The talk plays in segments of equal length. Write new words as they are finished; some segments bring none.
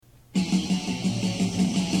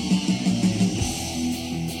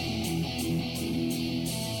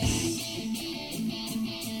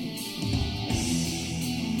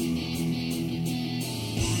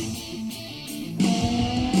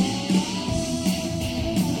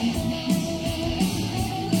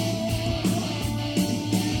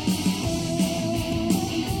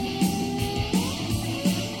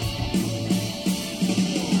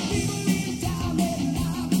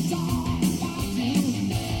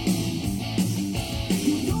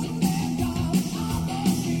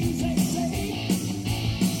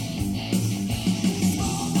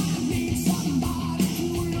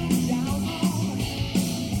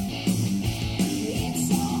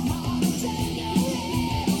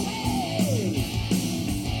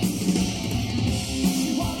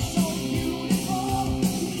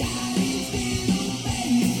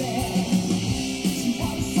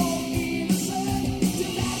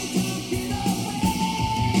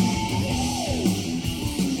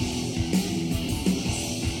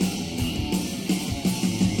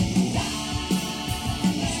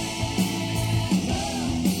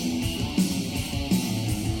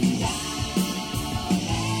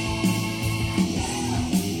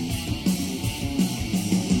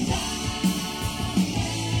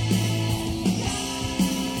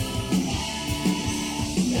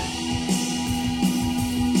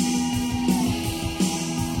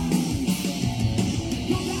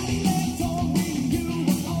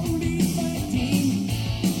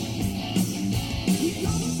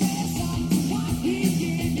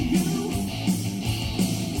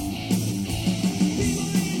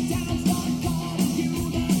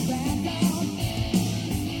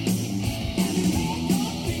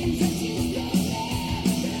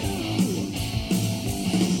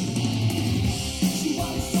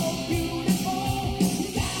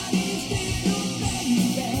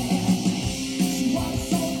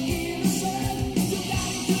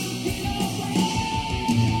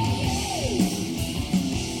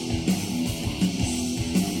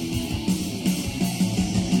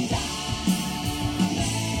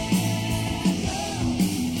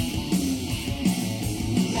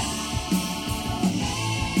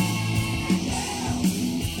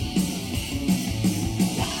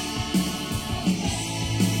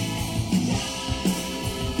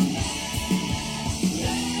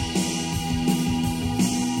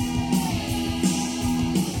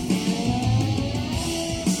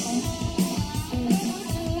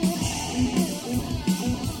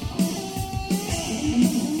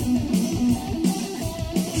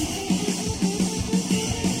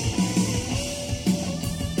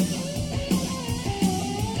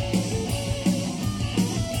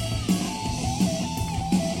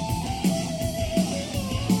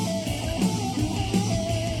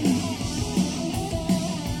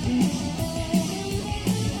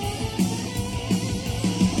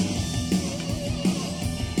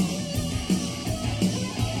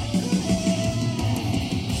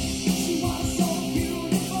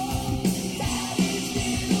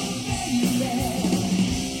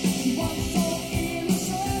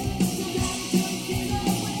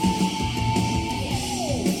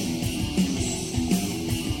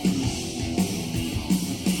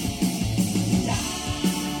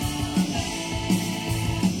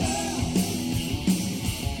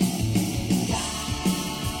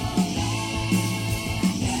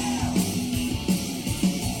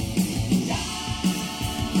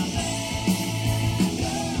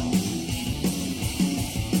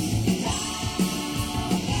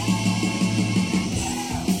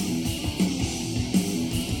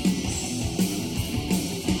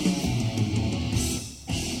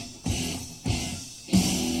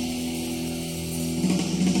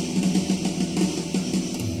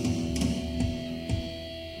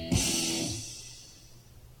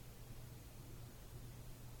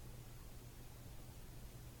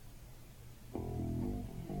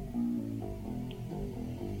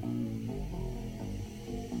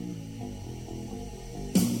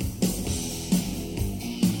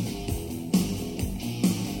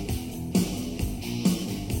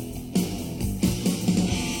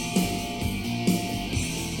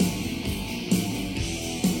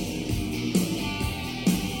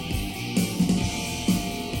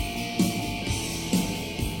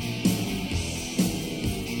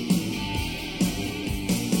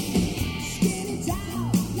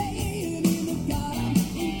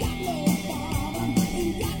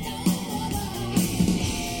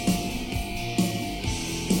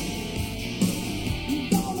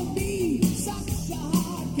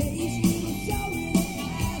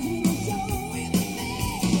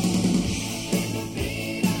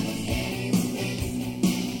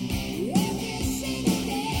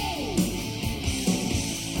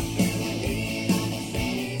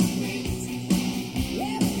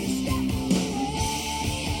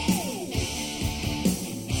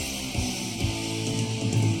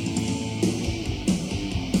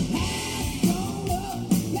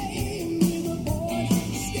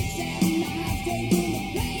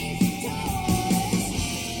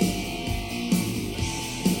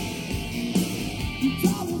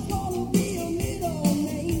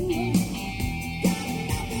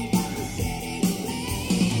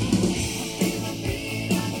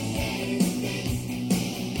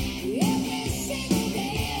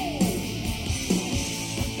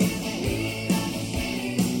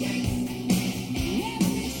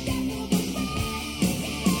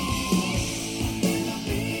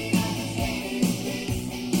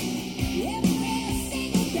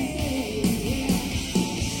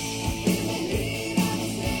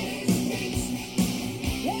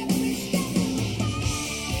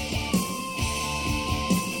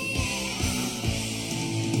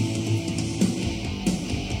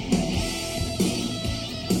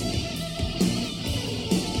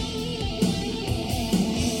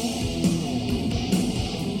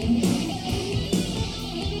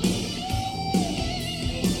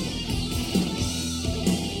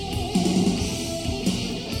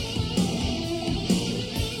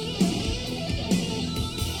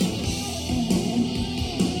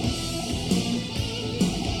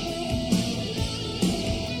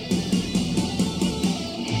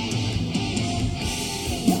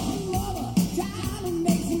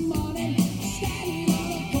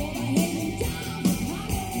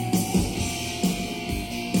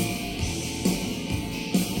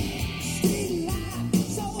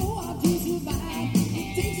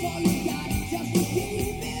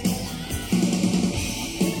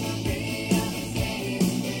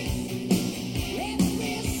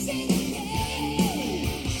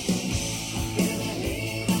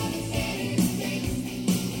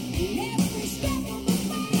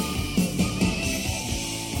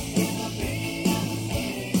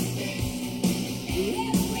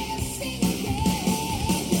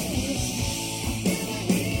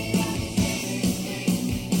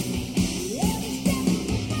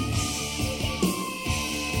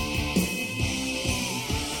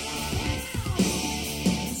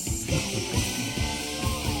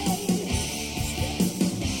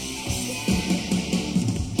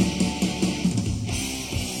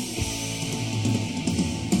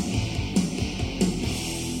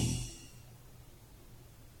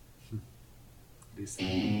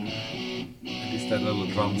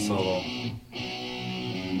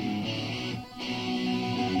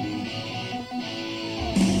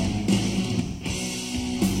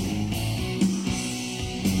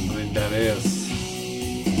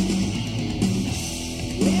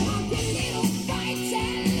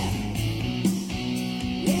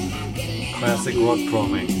classic rock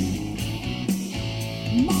drumming.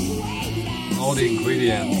 All the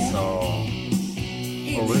ingredients are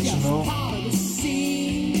original.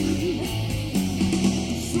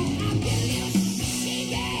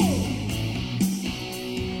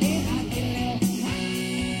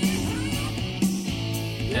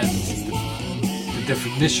 And the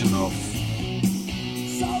definition of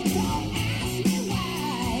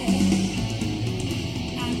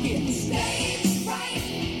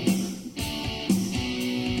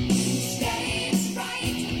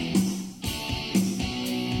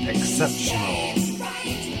exceptional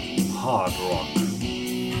hard rock.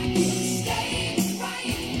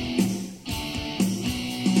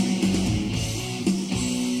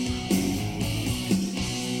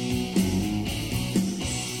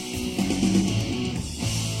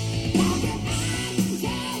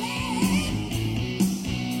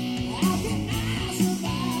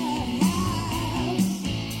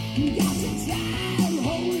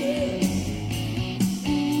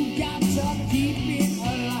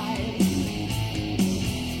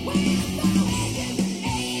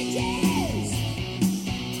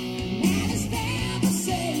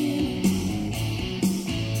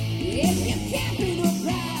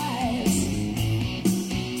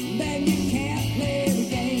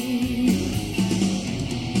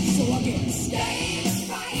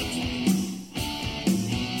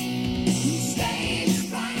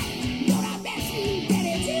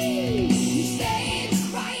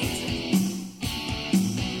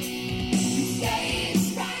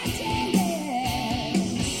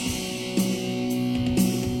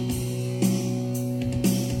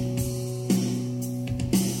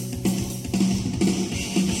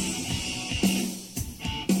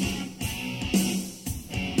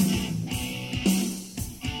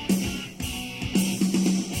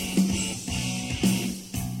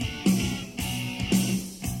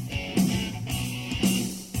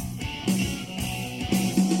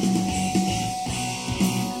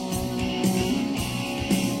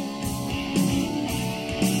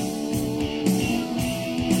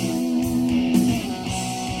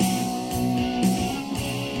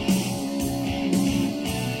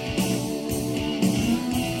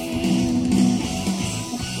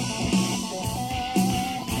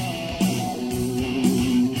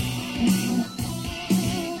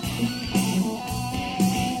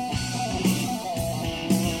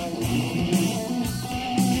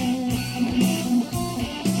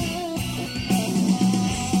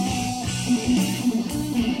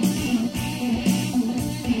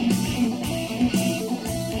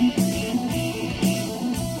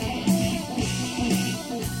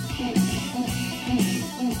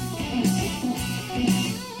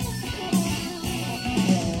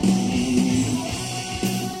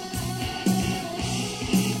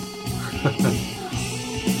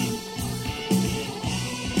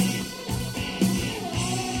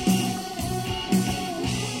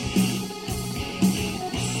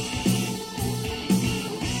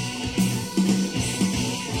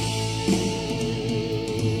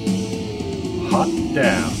 Hot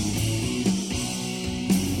damn.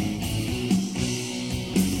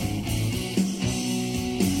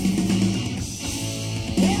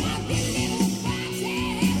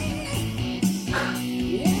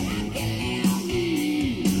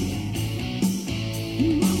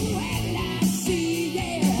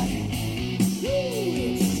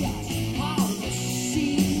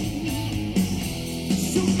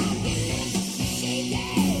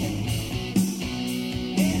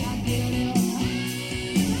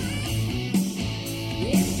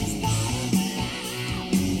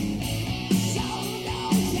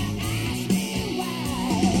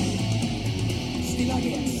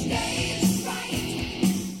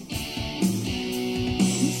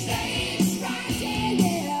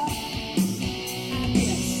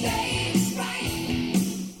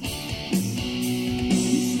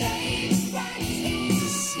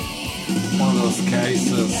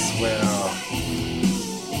 Cases where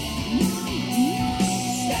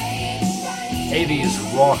 80s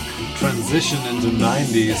rock transition into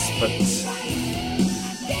 90s, but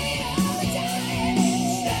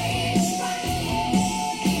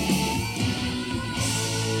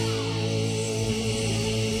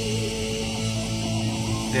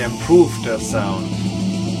they improved their sound,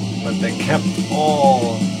 but they kept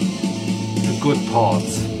all the good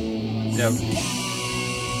parts.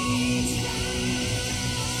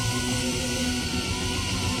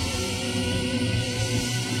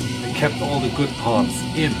 Kept all the good parts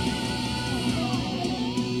in.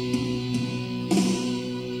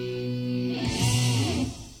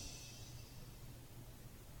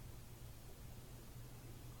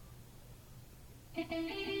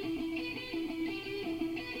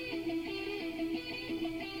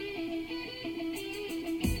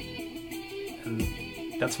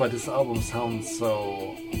 That's why this album sounds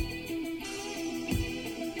so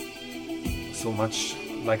much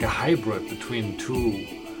like a hybrid between two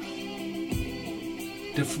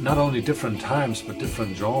not only different times but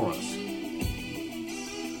different genres.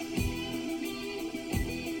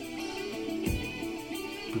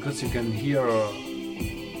 Because you can hear a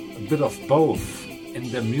bit of both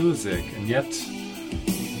in the music, and yet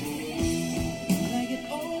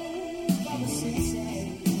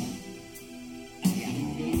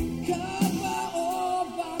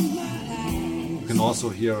you can also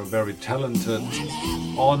hear a very talented,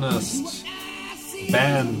 honest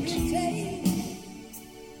band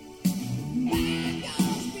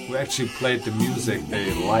who actually played the music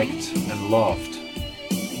they liked and loved.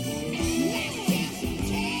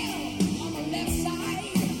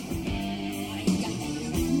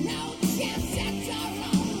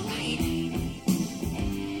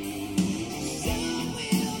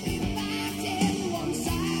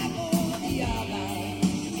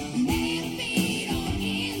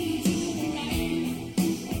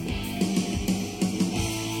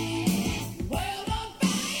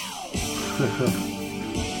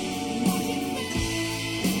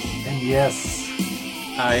 And yes,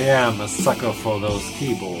 I am a sucker for those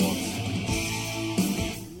keyboards.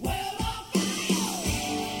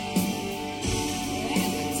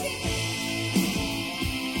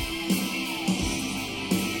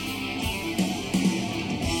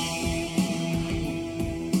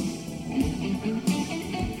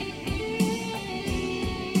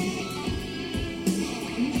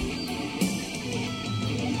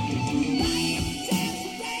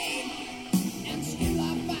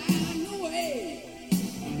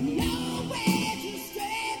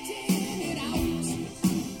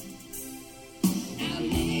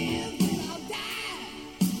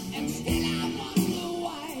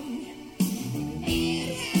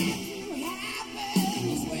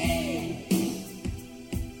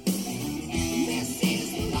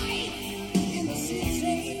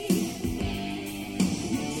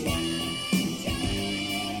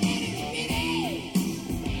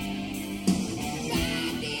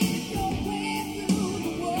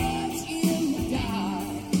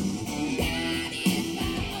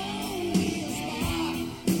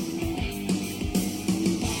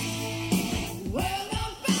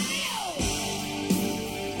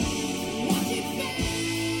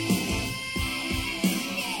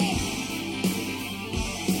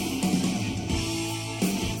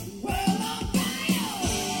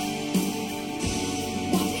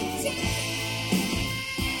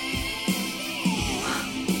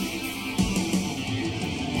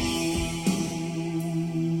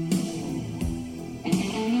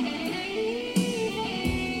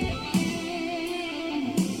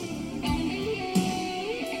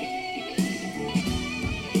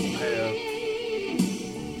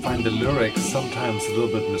 The lyrics sometimes a little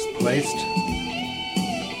bit misplaced.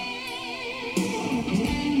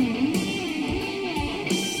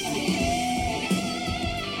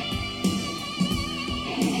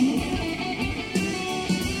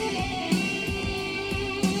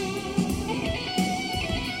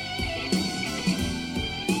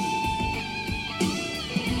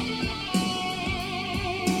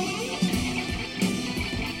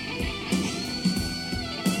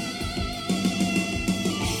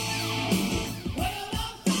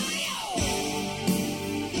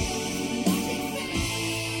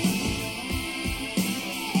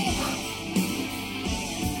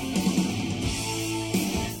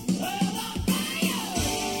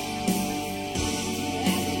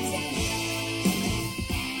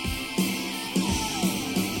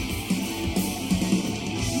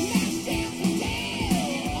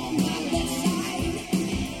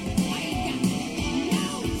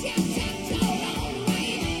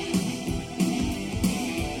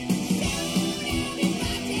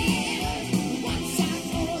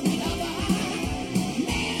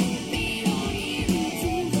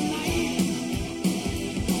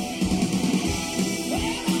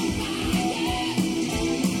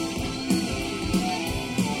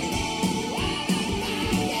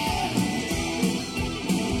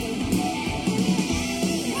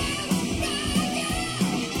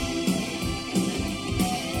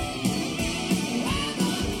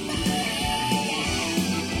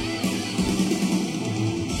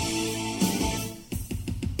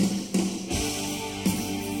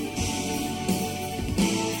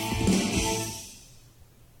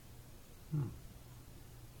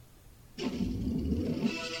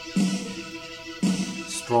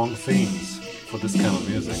 Strong themes for this kind of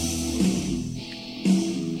music.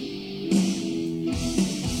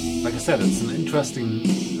 Like I said, it's an interesting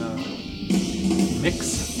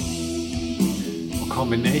mix of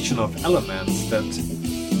combination of elements that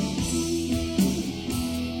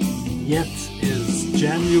yet is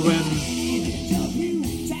genuine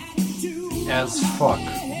as fuck.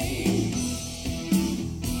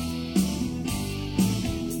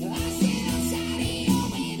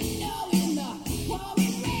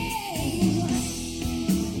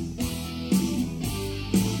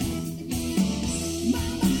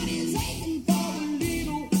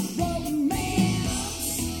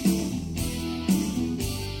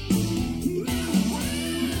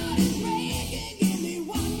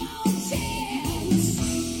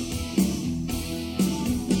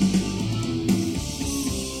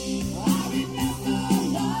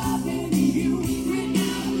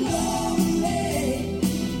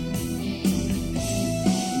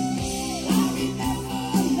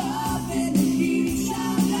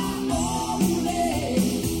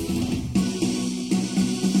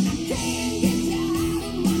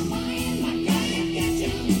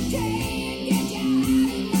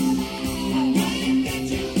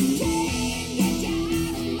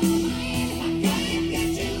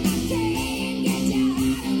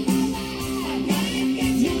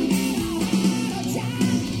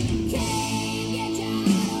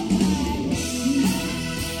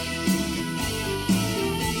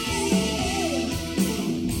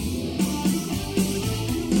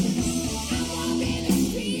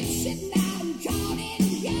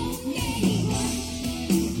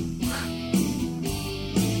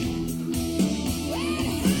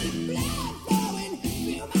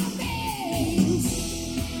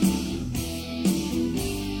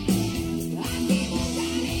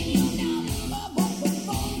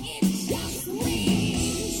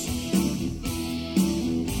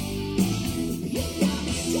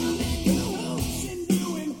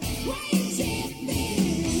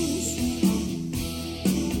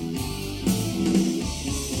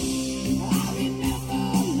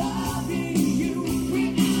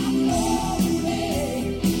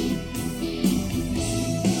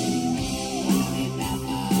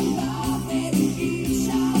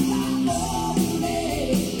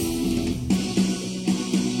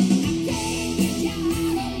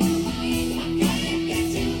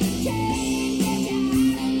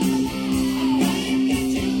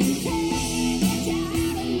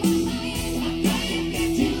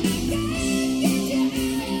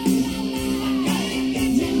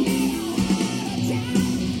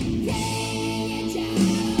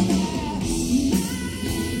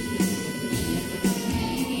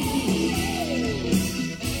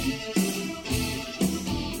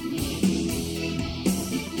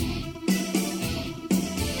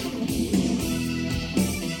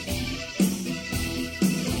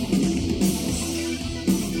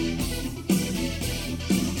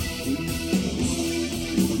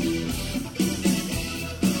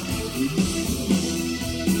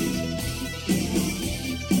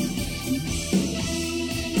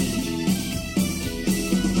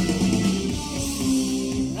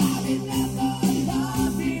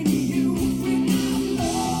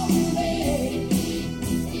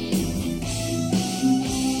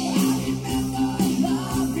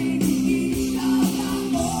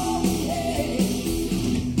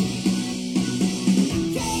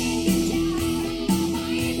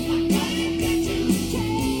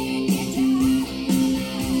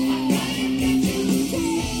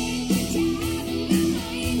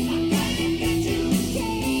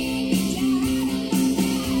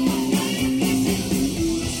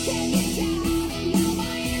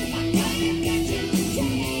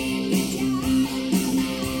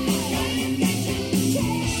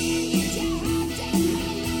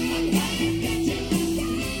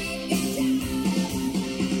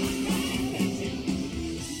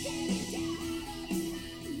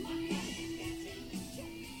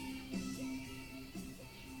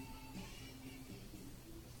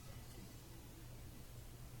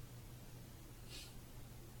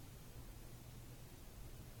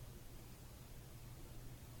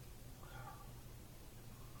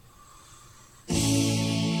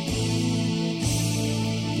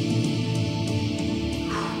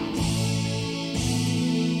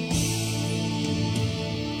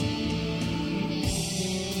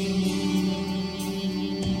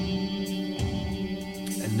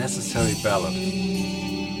 necessary ballad.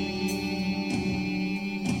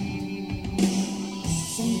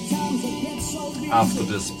 After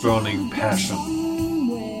this burning passion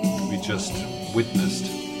we just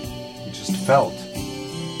witnessed, we just felt.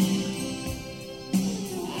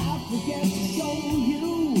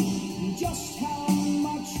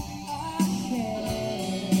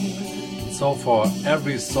 So for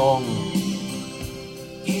every song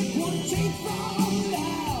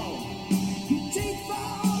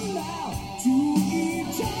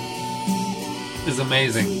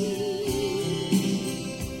amazing.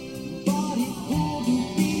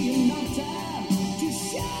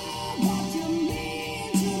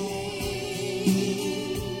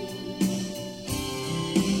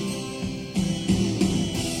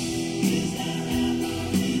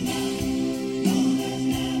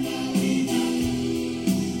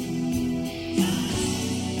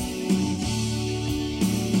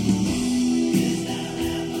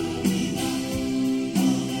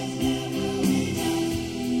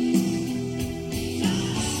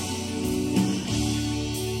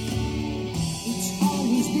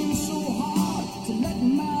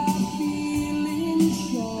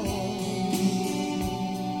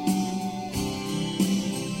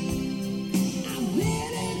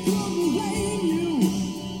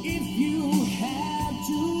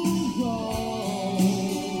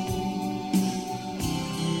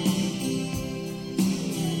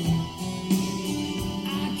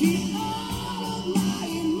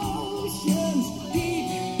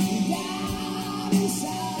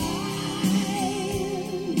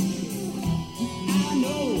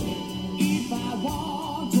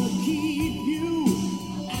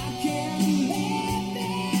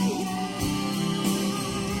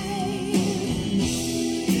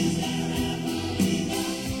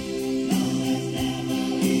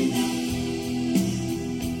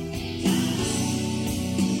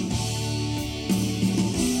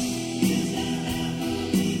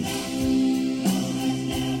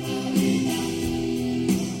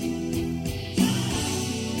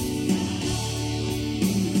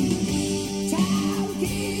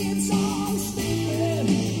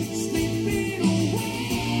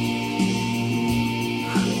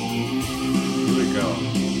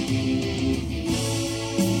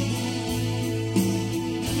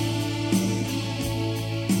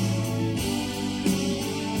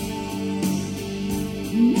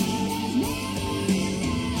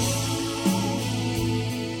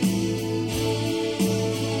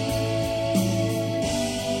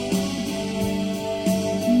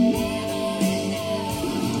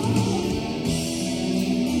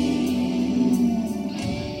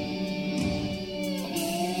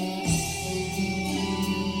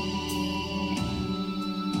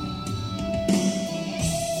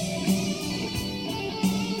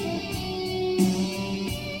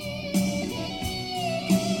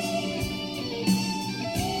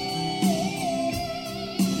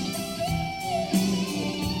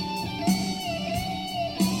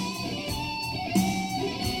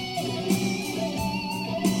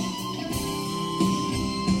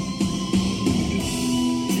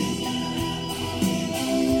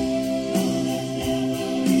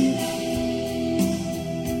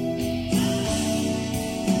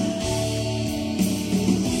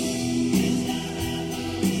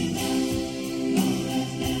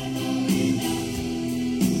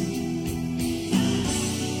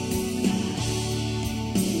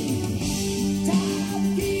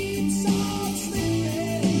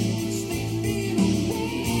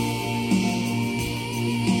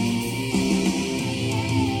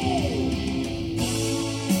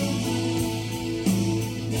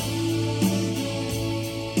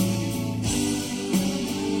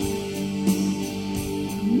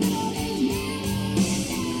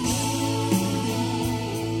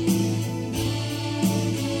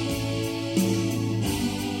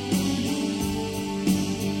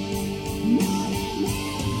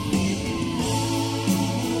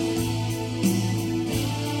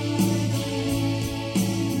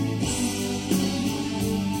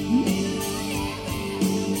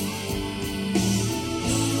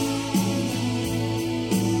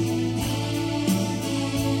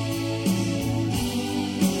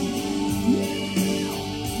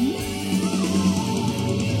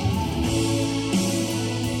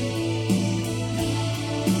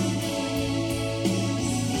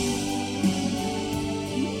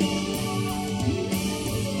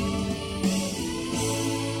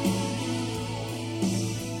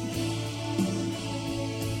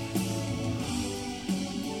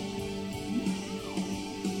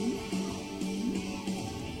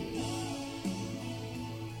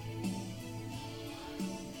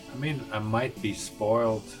 mean, I might be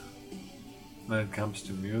spoiled when it comes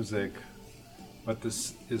to music, but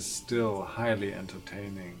this is still highly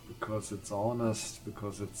entertaining because it's honest,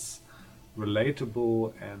 because it's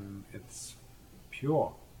relatable, and it's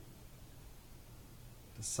pure.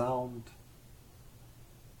 The sound,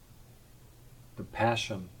 the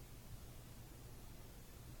passion.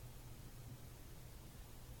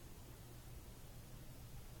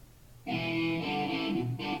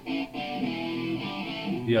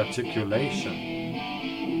 The articulation.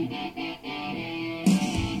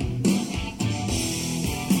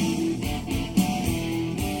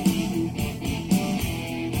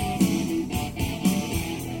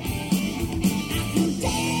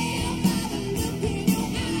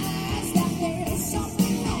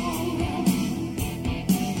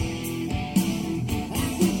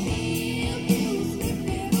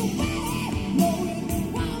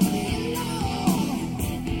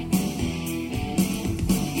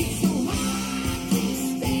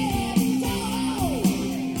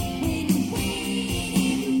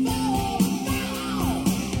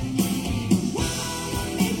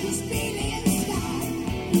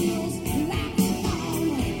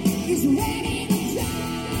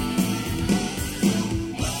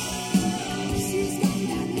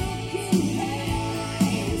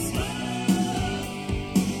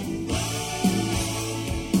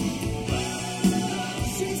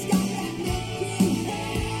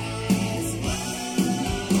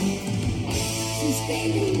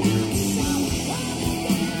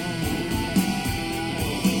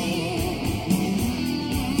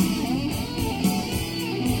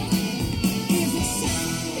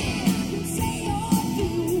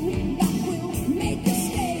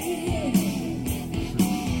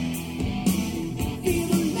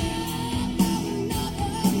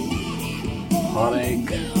 heartache,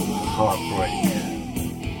 heartbreak.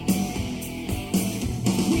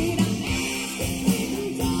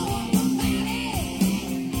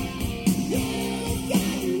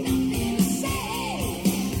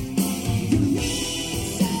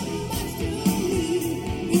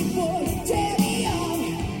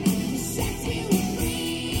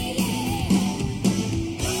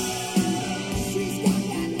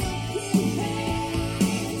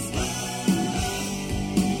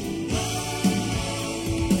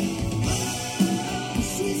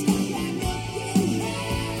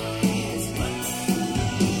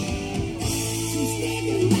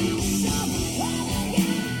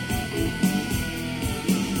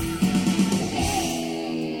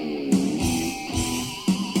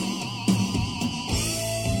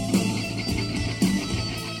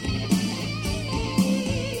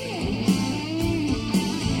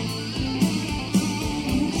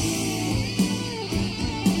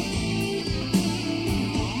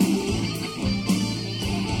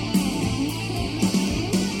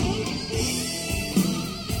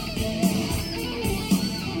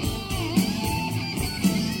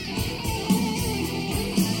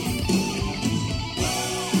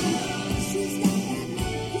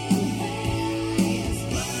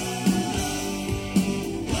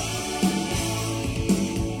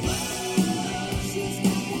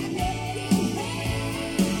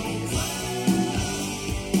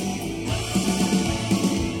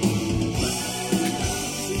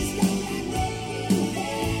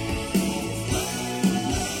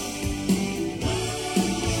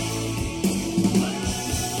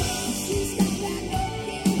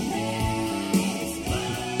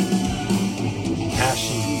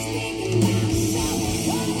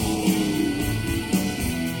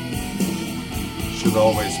 Should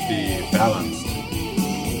always be balanced.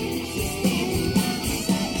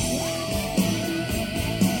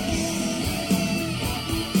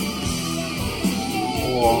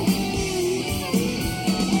 Or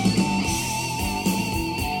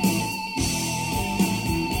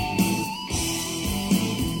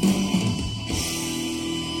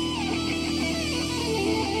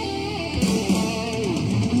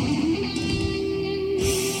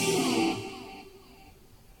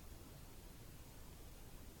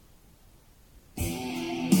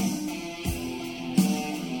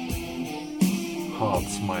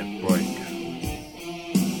hearts might break.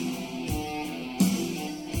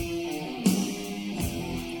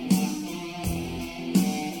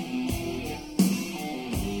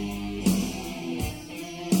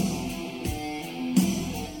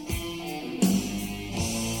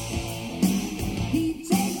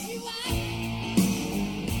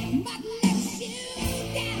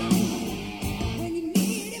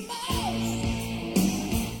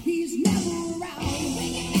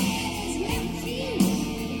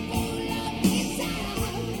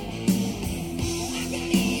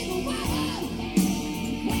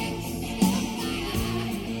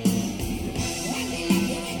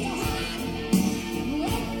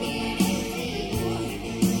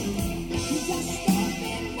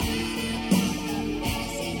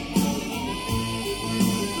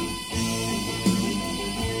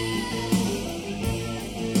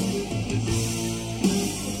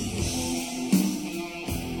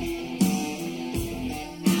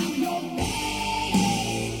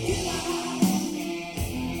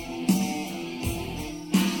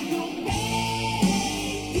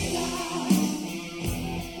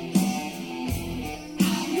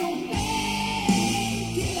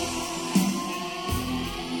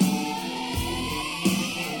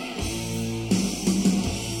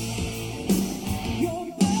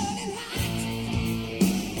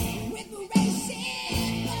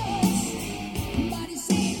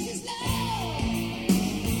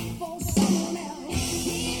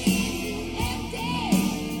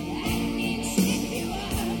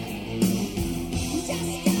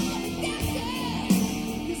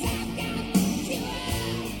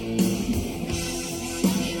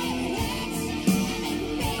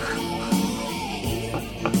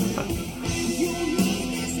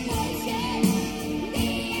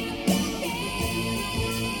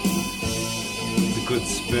 Good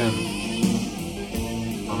spin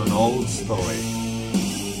on an old story.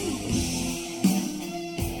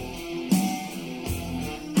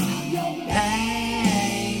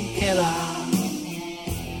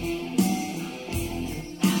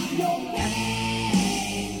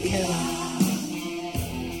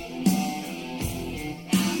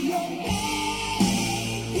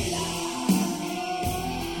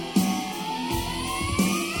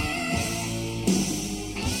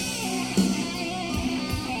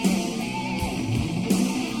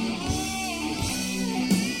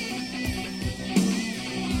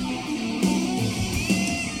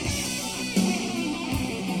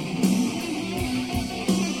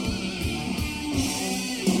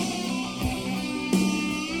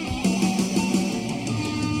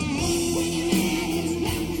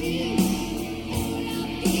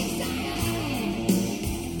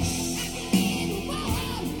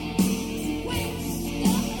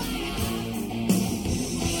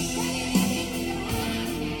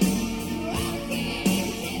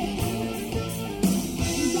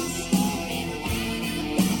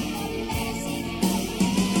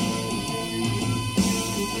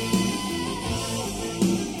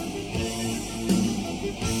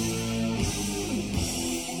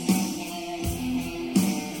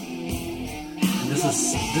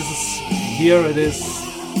 this is here it is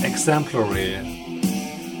exemplary.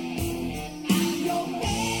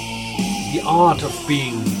 The art of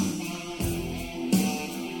being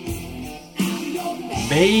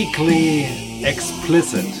vaguely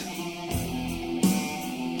explicit.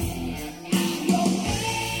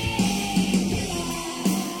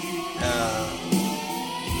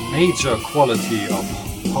 Major quality of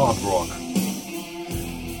hard rock,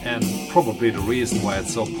 and probably the reason why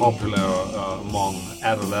it's so popular among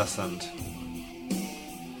adolescents.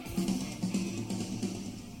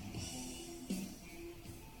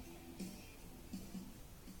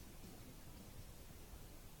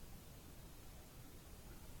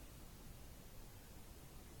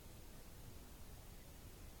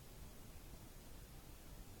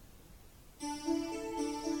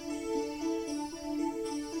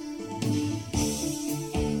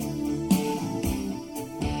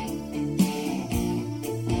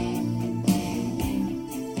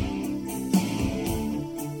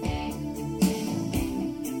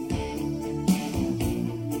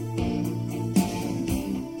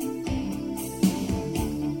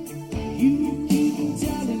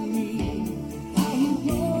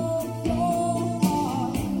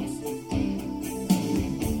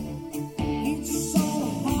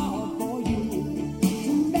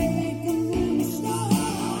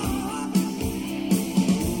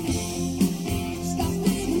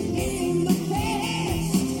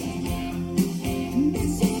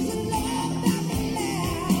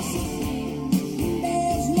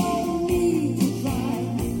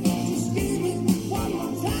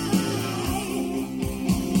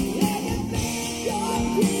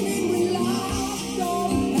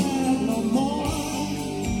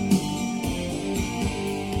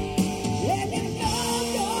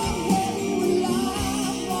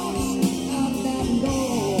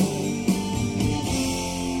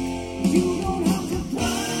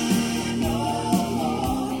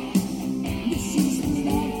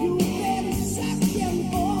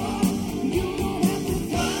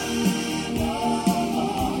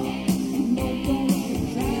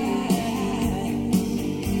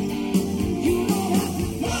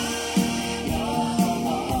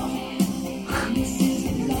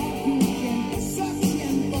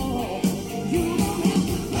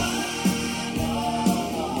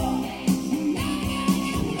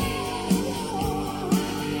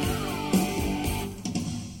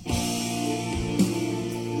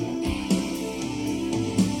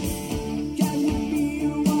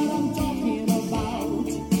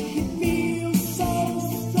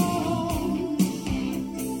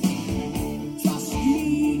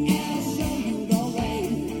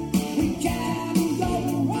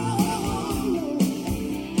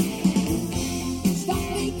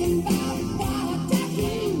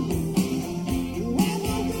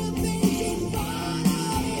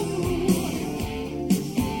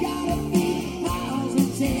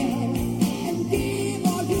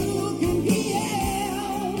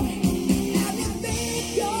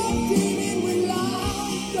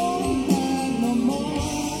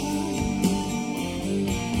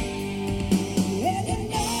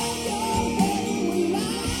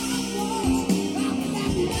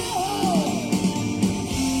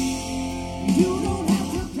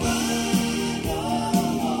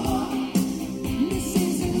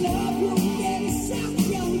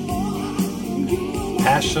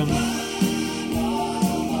 Passion.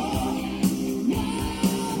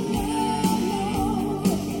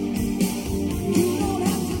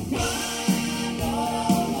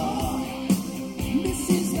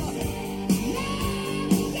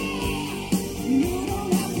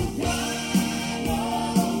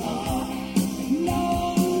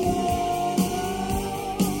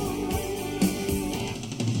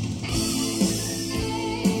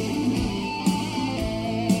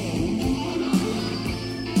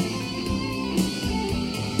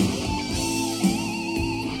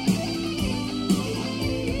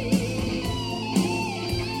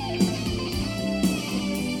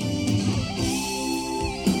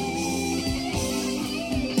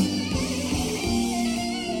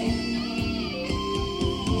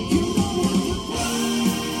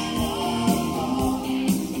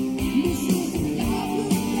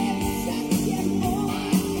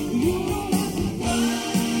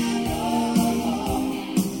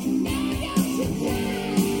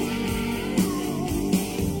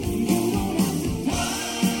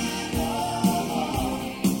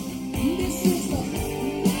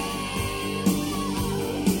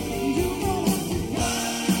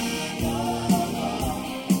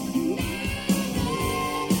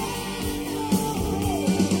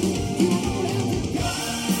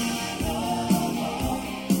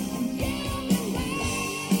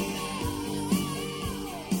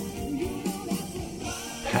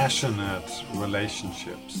 passionate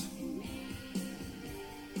relationships.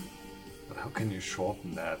 But how can you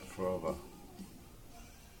shorten that further?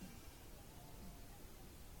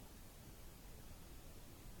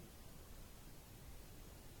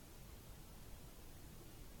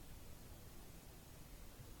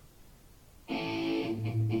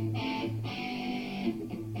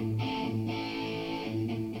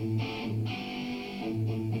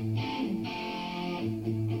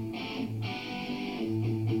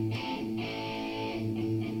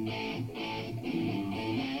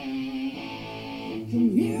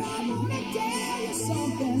 Here I wanna tell you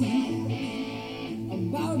something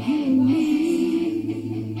about you and me.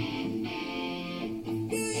 I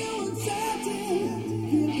feel you uncertain,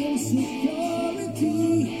 feel insecurity.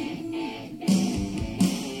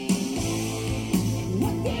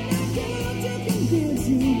 What can I do to convince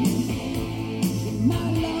you that my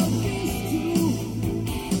love is true?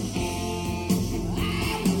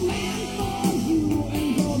 I'm the man for you and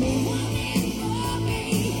you're the woman for me.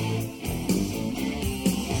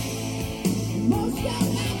 Most of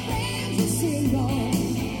my friends are single,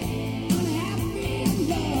 unhappy in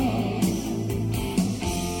love.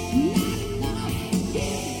 Not enough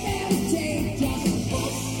give and take, just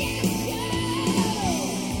push and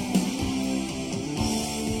shove.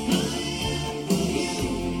 I am for you,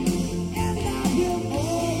 and I will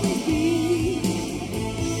always be.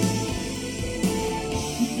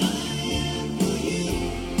 I am for you,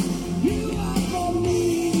 you are for me.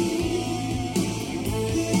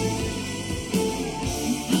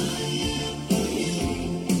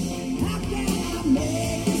 How can I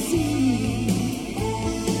make you see?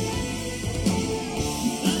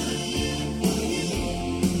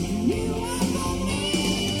 You are for me.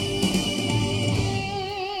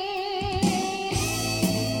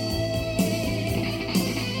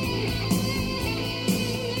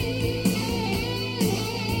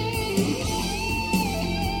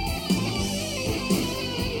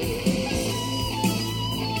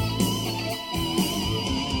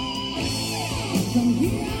 From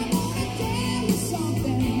here I wanna tell you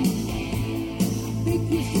something. I think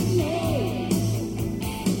you should know.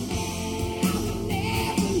 I will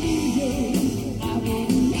never leave you. I will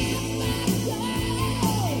never go.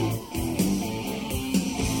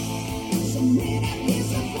 So many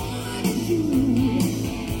disappointed you,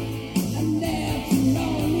 and they're too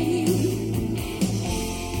lonely.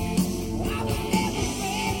 I will never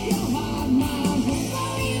break your heart, Mom,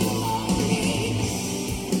 before you only.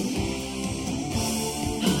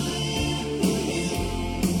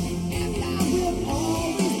 And I will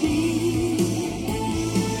always be.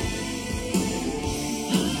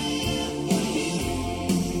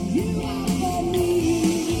 You are for me.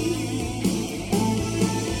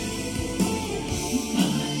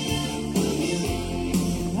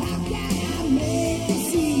 How can I make you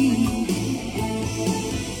see?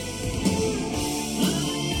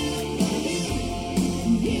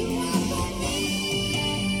 You are for me.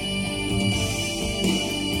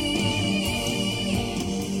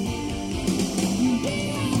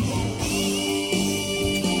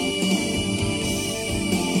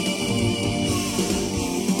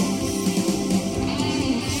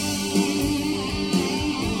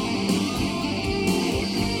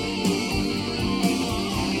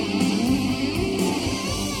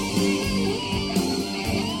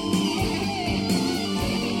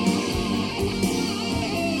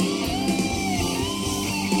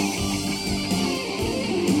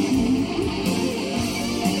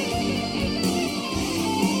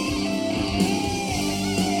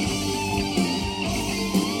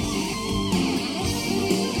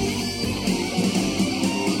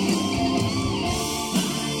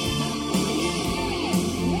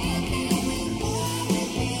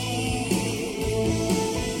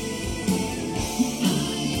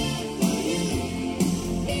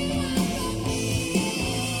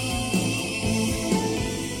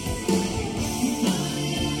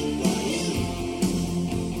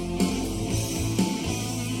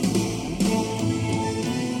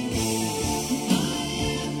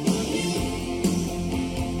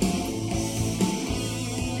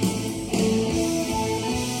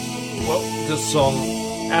 Well, this song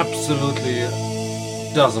absolutely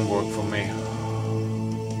doesn't work for me.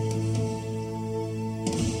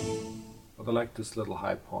 But I like this little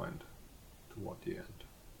high point toward the end.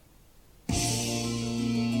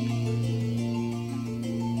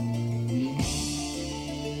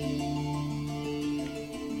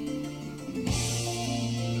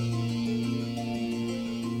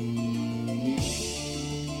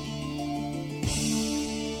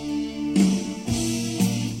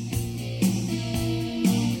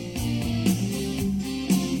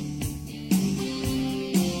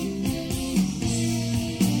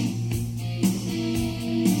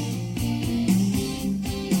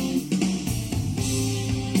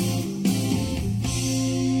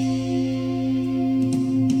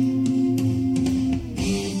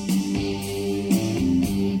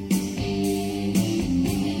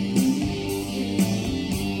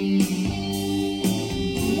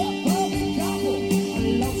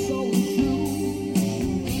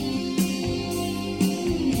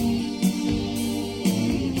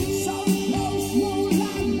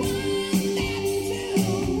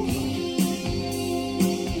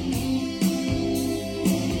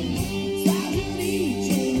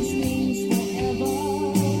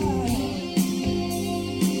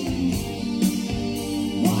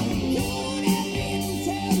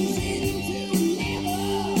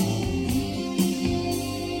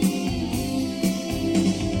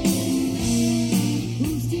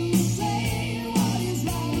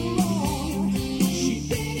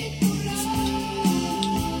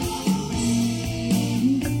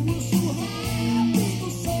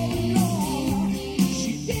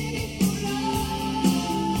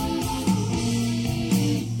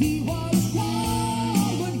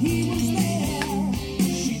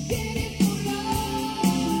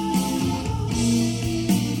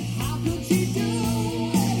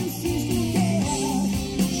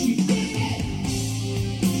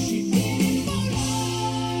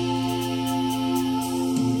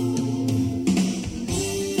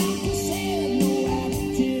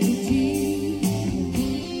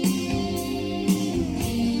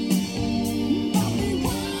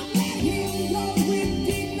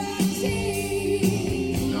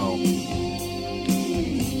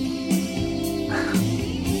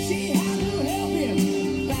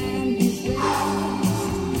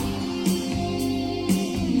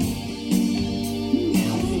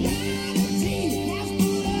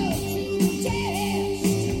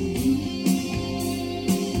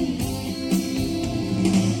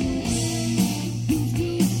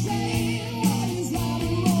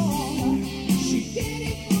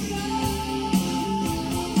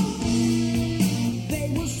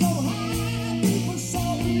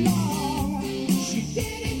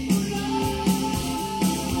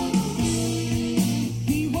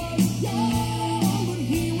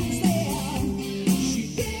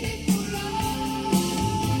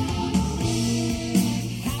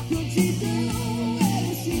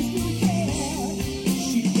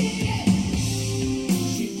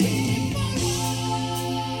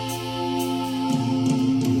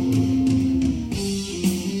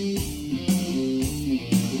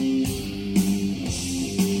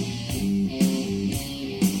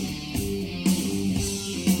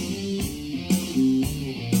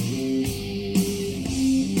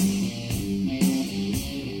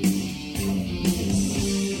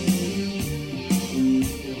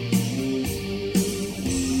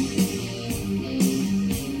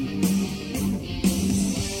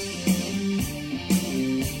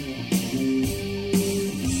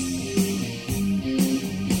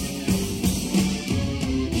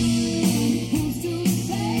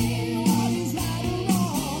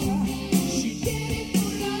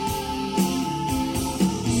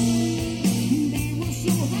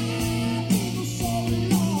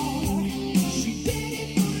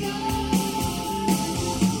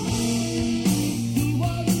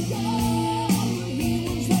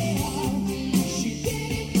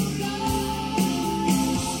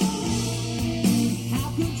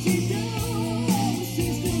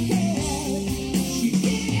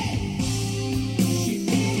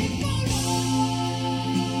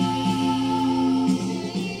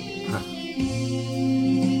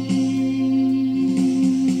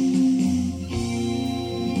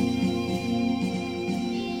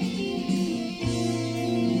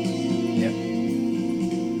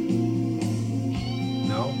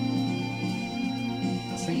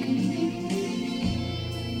 think.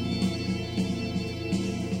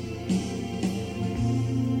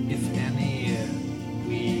 If any,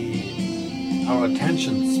 our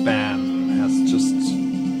attention span has just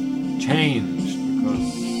changed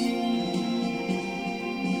because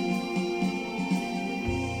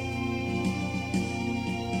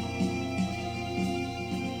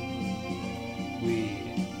we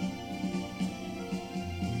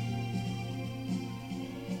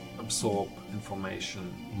absorb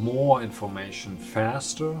information, more information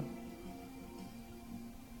faster,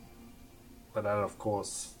 but that of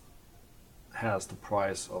course has the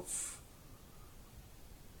price of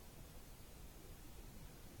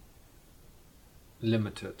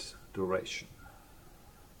limited duration.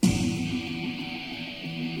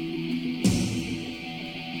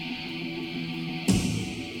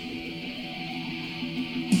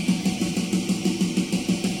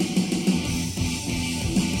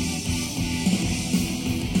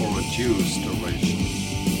 Or reduced duration.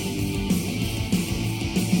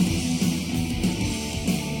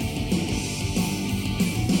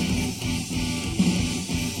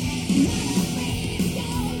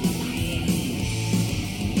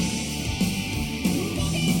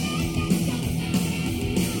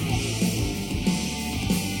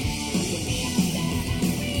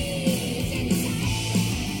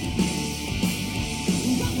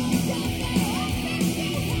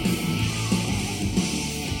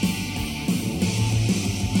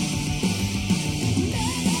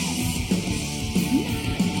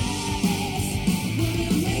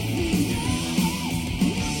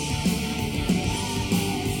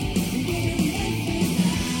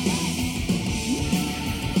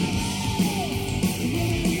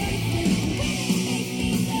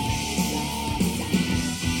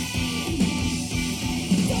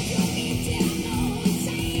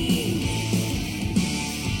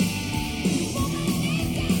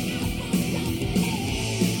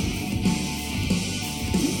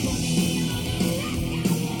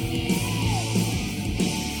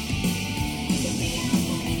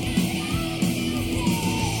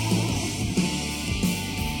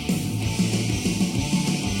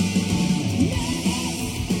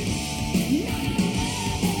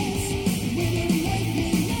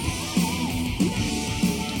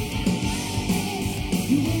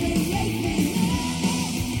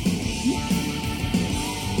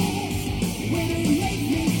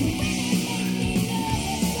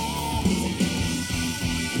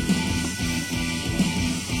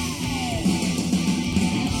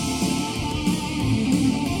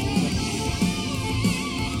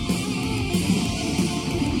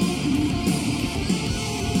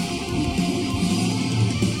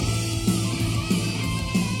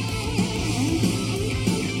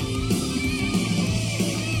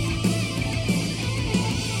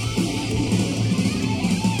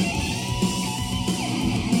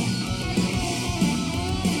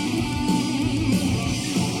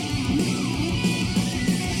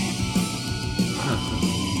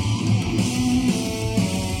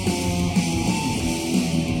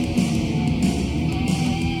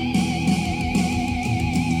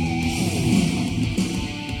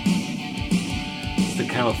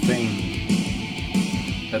 Kind of thing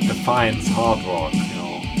that defines hard rock, you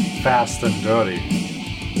know, fast and dirty.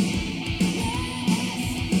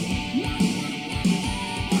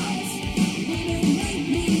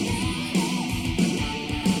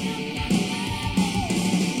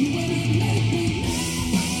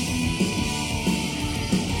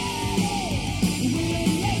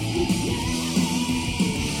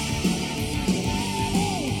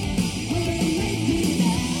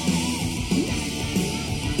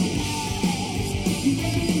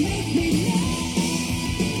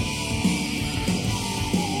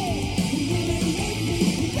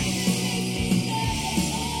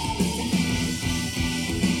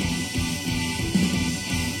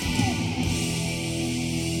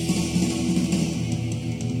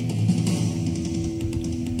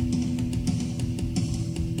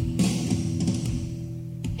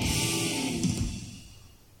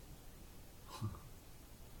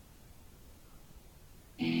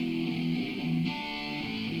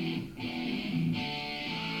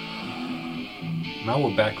 Now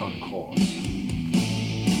we're back on course.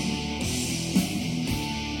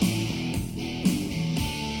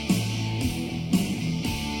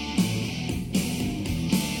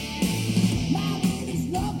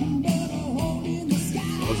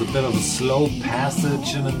 It was a bit of a slow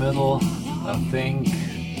passage in the middle, I think.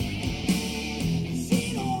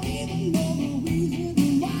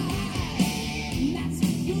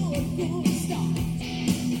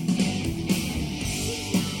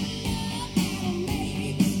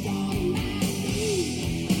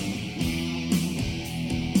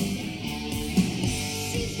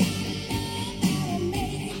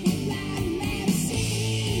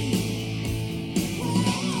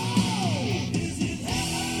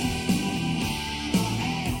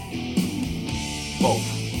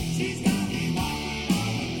 both.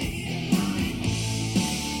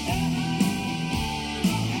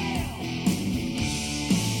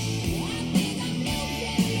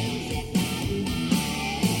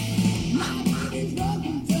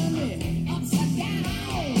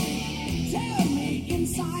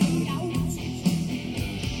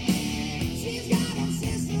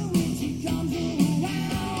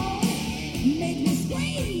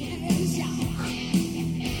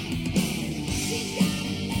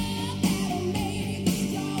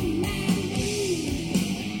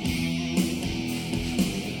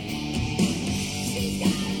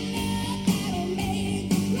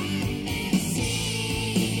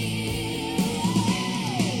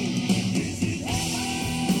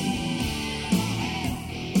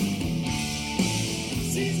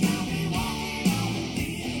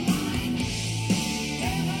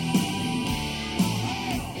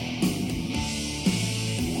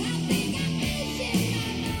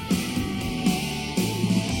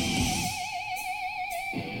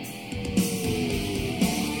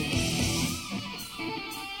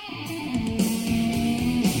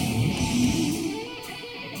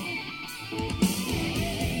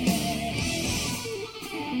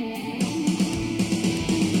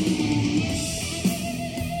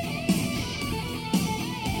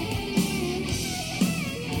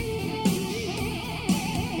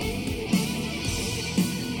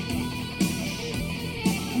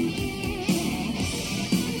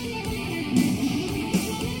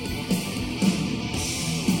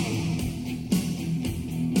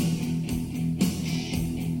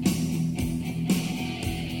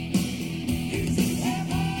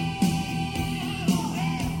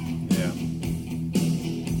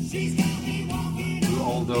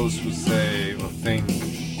 Those who say or think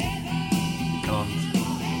you can't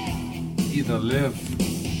either live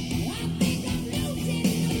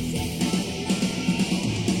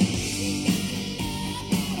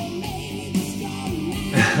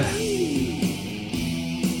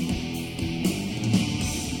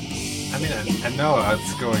I mean, I know how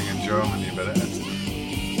it's going in Germany, but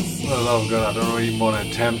for the love of God, I don't even want to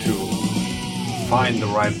attempt to find the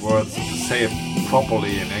right words to say it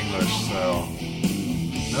properly in English, so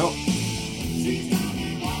no.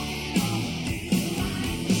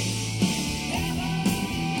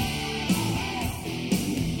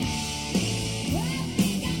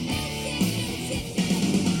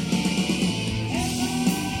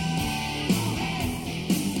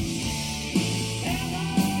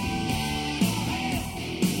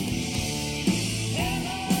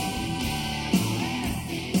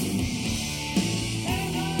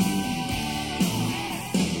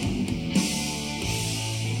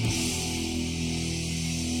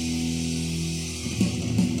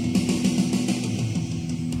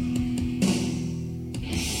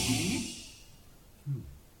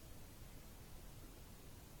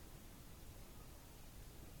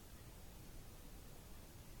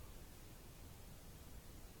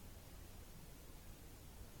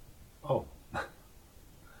 Oh,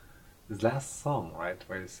 this last song, right,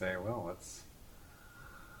 where you say, well, it's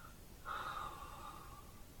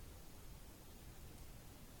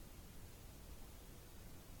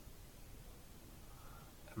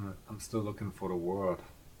I'm still looking for the word.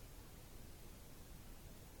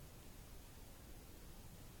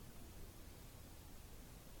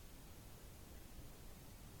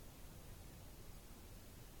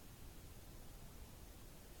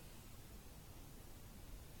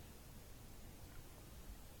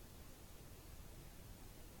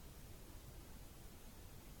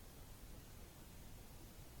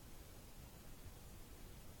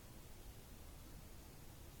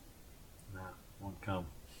 Won't come.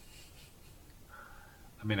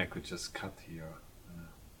 I mean, I could just cut here.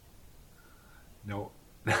 No,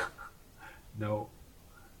 no,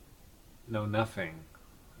 no, nothing.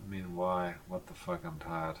 I mean, why? What the fuck? I'm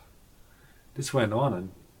tired. This went on,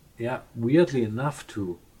 and yeah, weirdly enough,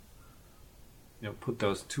 to put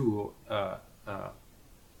those two have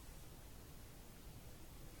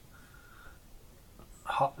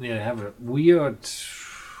a weird.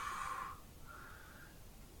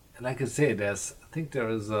 Like I say, I think there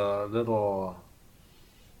is a little.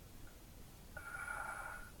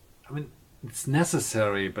 I mean, it's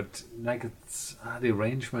necessary, but like it's the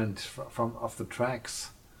arrangement of the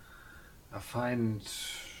tracks, I find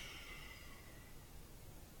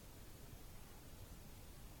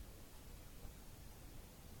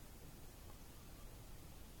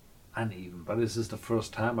uneven. But this is the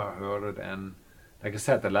first time I heard it, and like I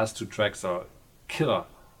said, the last two tracks are killer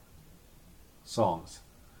songs.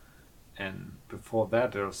 And before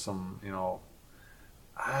that, there's some,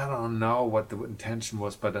 I don't know what the intention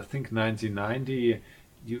was, but I think 1990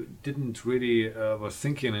 you didn't really was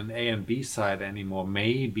thinking an A and B side anymore.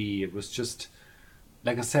 Maybe it was just,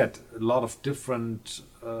 like I said, a lot of different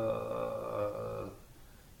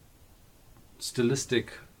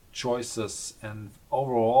stylistic choices, and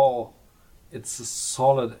overall it's a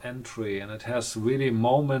solid entry, and it has really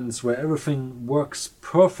moments where everything works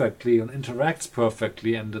perfectly and interacts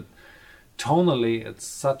perfectly, and tonally it's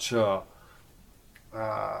such a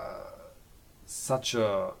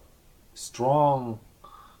strong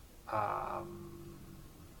um,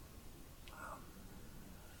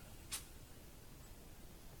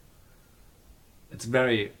 it's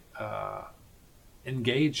very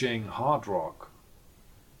engaging hard rock.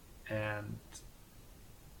 And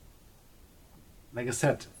like I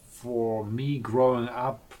said, for me growing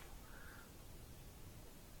up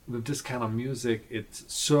with this kind of music, it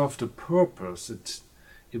served a purpose.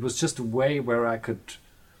 It was just a way where I could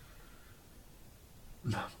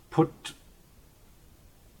put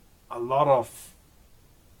a lot of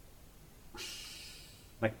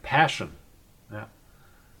like passion, yeah,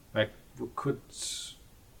 like we could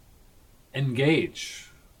engage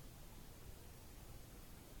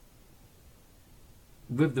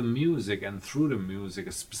with the music and through the music,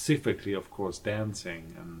 specifically, of course,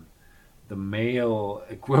 dancing. And the male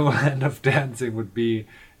equivalent of dancing would be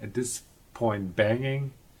at this point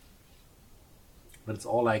banging. But it's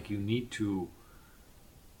all like you need to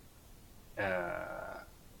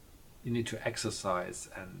exercise,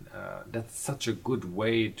 and that's such a good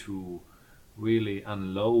way to really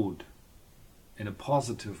unload in a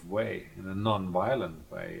positive way, in a non-violent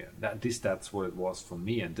way. At least that's what it was for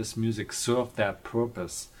me, and this music served that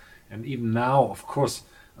purpose. And even now, of course,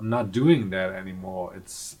 I'm not doing that anymore.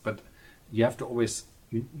 But you have to always,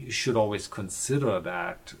 you should always consider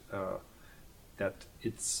that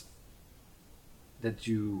it's that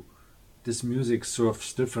you this music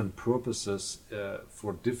serves different purposes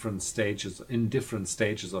for different stages, in different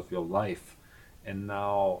stages of your life. And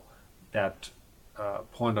now that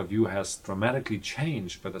point of view has dramatically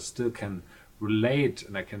changed, but I still can relate,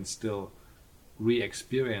 and I can still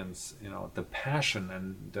re-experience, the passion,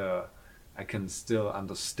 and I can still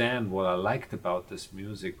understand what I liked about this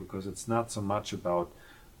music, because it's not so much about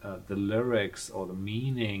the lyrics or the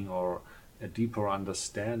meaning or a deeper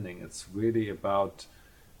understanding. It's really about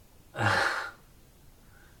a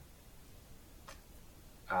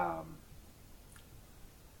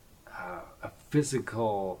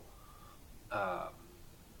physical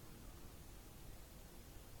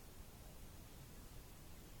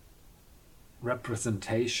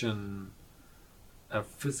representation, a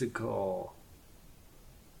physical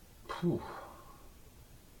phew,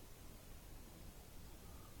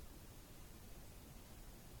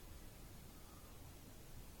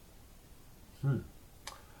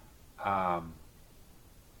 um,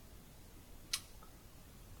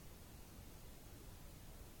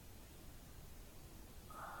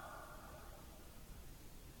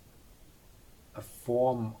 a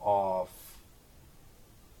form of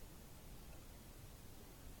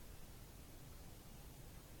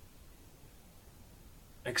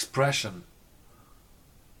expression,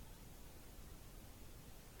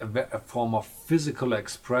 a form of physical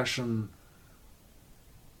expression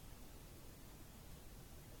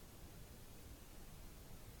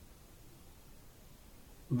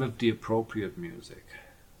with the appropriate music.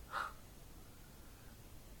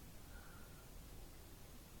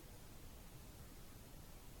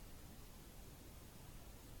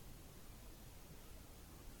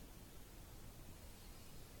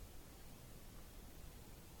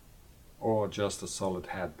 Or just a solid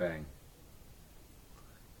head bang.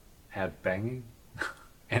 Head banging?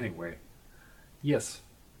 Anyway, yes.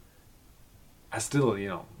 I still,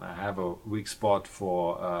 I have a weak spot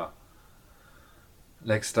for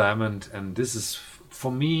Lex Diamond, and this is,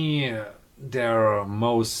 for me, their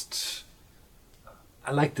most...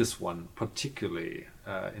 I like this one particularly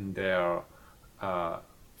in their...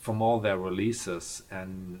 from all their releases,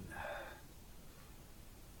 and...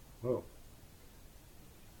 Whoa.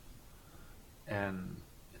 And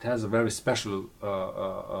it has a very special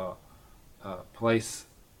place,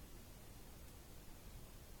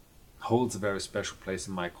 holds a very special place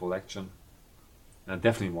in my collection. And I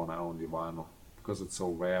definitely want to own the vinyl, because it's so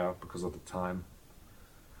rare, because of the time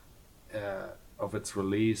of its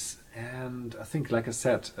release. And I think, like I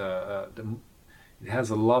said, it has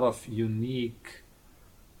a lot of unique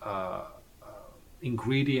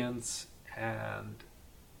ingredients, and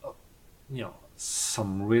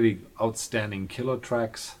some really outstanding killer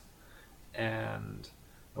tracks. And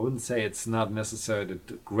I wouldn't say it's not necessarily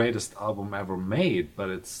the greatest album ever made, but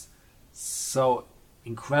it's so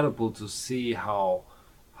incredible to see how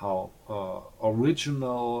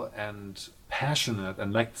original and passionate,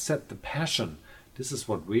 and like I said, the passion. This is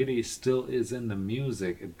what really still is in the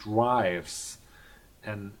music. It drives,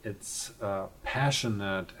 and it's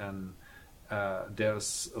passionate, and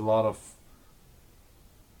there's a lot of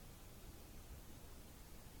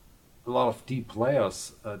deeper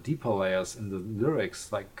layers in the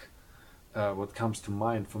lyrics. Like what comes to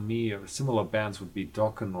mind for me, similar bands would be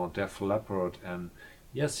Dokken or Def Leppard, and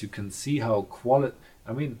yes, you can see how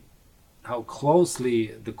I mean, how closely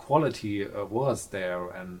the quality was there,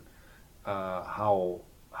 and how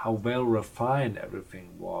well refined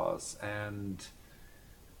everything was, and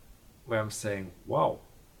where I'm saying, wow,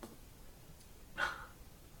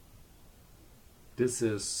 this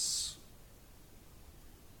is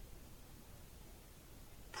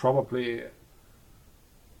probably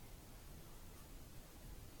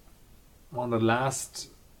one of the last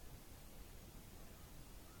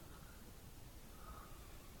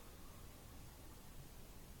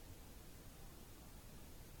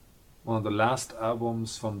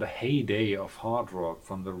albums from the heyday of hard rock,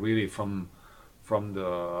 from the really from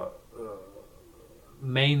the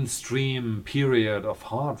mainstream period of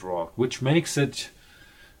hard rock, which makes it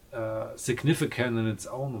significant in its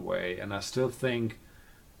own way. And I still think,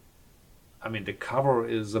 I mean, the cover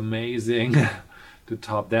is amazing. To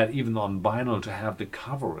top that, even on vinyl, to have the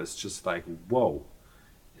cover is just like, whoa.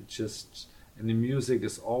 It just, and the music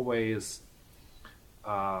is always,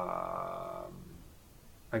 like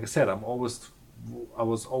I said, I was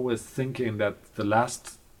always thinking that the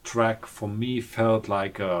last track for me felt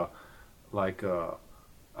like like a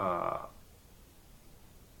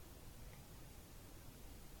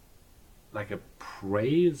like a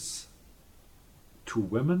praise to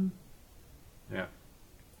women. Yeah.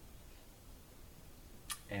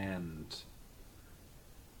 And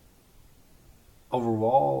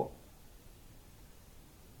overall,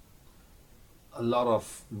 a lot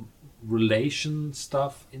of relation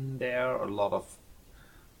stuff in there, a lot of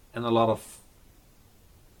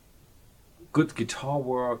good guitar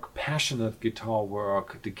work, passionate guitar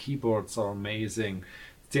work. The keyboards are amazing.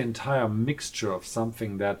 It's the entire mixture of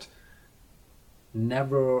something that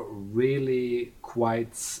never really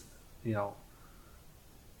quite, you know,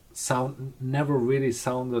 never really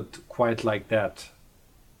sounded quite like that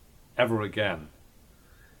ever again.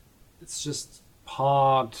 It's just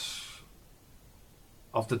part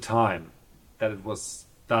of the time that it was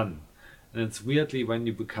done. And it's weirdly when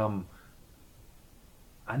you become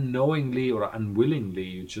unknowingly or unwillingly,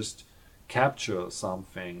 you just capture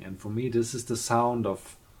something. And for me, this is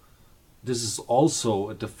also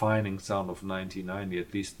a defining sound of 1990,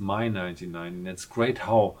 at least my 1990. And it's great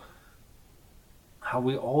how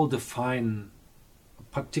we all define a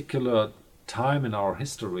particular time in our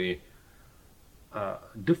history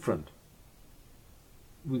different.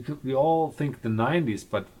 We all think the 90s,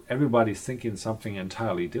 but everybody's thinking something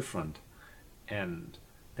entirely different, and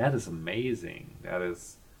that is amazing. That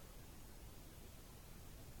is,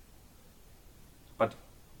 but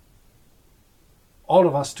all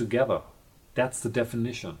of us together, that's the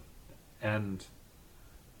definition, and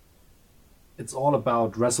it's all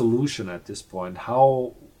about resolution at this point.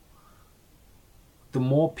 How the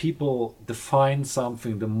more people define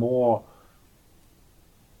something, the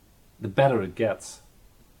better it gets.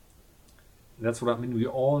 That's what I mean. We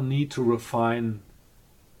all need to refine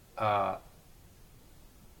we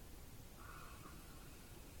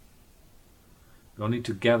all need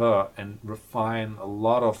to gather and refine a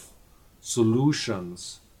lot of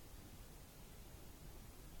solutions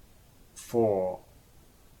for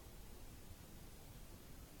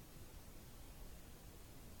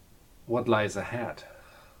what lies ahead.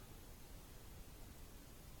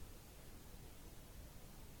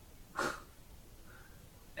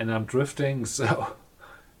 And I'm drifting, so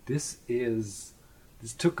this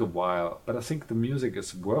took a while, but I think the music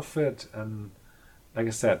is worth it. And like I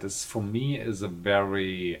said, this for me is a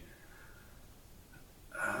very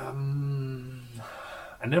I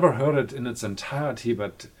never heard it in its entirety,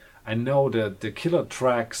 but I know the killer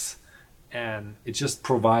tracks, and it just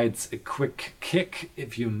provides a quick kick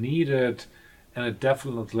if you need it. And it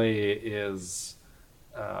definitely is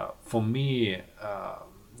for me,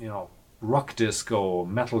 you know, rock disco,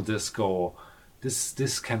 metal disco. This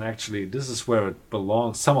is where it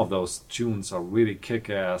belongs. Some of those tunes are really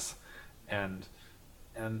kick-ass, and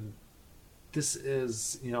this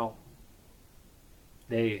is, you know,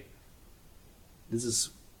 this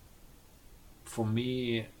is for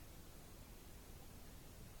me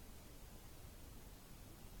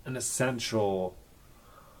an essential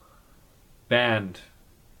band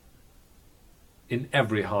in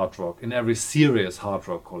every hard rock, in every serious hard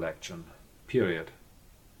rock collection, period.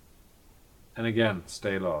 And again,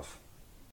 stay love.